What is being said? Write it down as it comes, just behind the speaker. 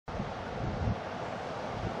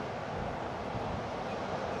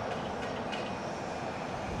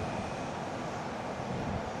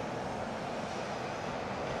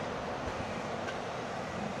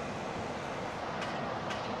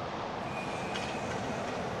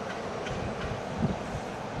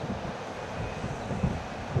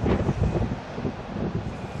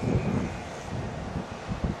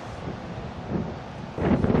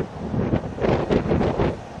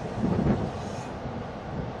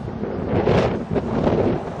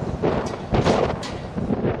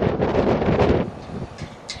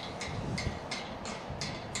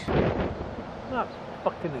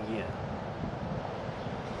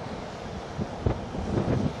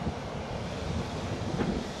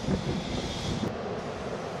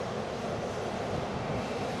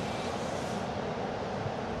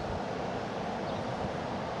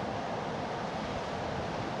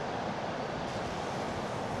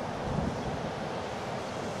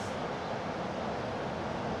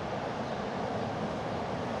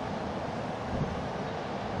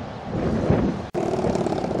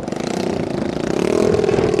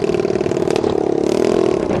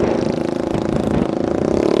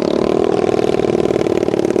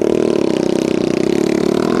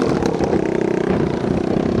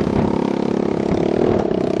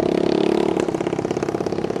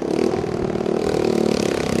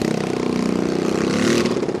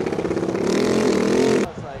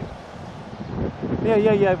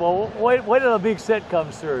yeah. Well, wait till the big set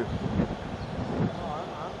comes through.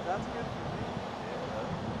 That's good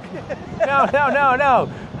for me. No.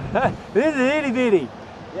 This is itty bitty.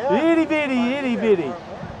 Yeah. Itty bitty.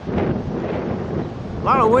 A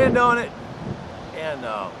lot of wind on it, and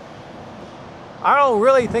I don't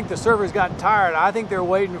really think the surfer's gotten tired. I think they're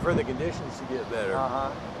waiting for the conditions to get better.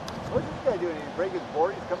 What's this guy doing? He's breaking his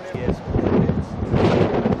board. He's coming in. Yes.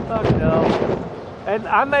 Oh no. And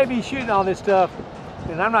I may be shooting all this stuff,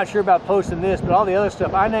 and I'm not sure about posting this, but all the other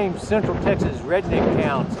stuff I named Central Texas redneck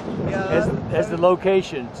towns as the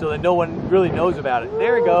location, so that no one really knows about it.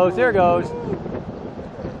 There it goes.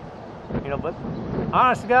 You know, but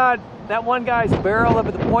honest to God, that one guy's barrel up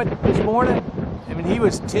at the point this morning, I mean, he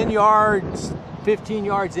was 10 yards, 15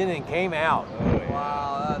 yards in and came out. Oh, yeah.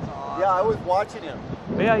 Wow, that's awesome. Yeah, I was watching him.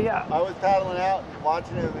 Yeah. I was paddling out and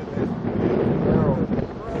watching him in this barrel.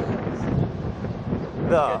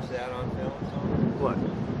 Catch that on film? What?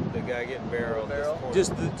 The guy getting barreled this morning.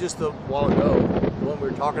 Just the while ago, the one we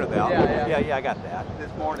were talking about. Yeah, I got that.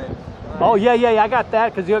 This morning. Oh, yeah, I got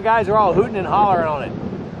that because you guys are all hooting and hollering on it.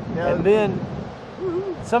 Yeah. And then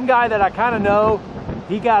some guy that I kind of know,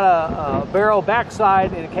 he got a barrel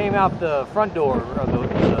backside and it came out the front door of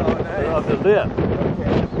the lip.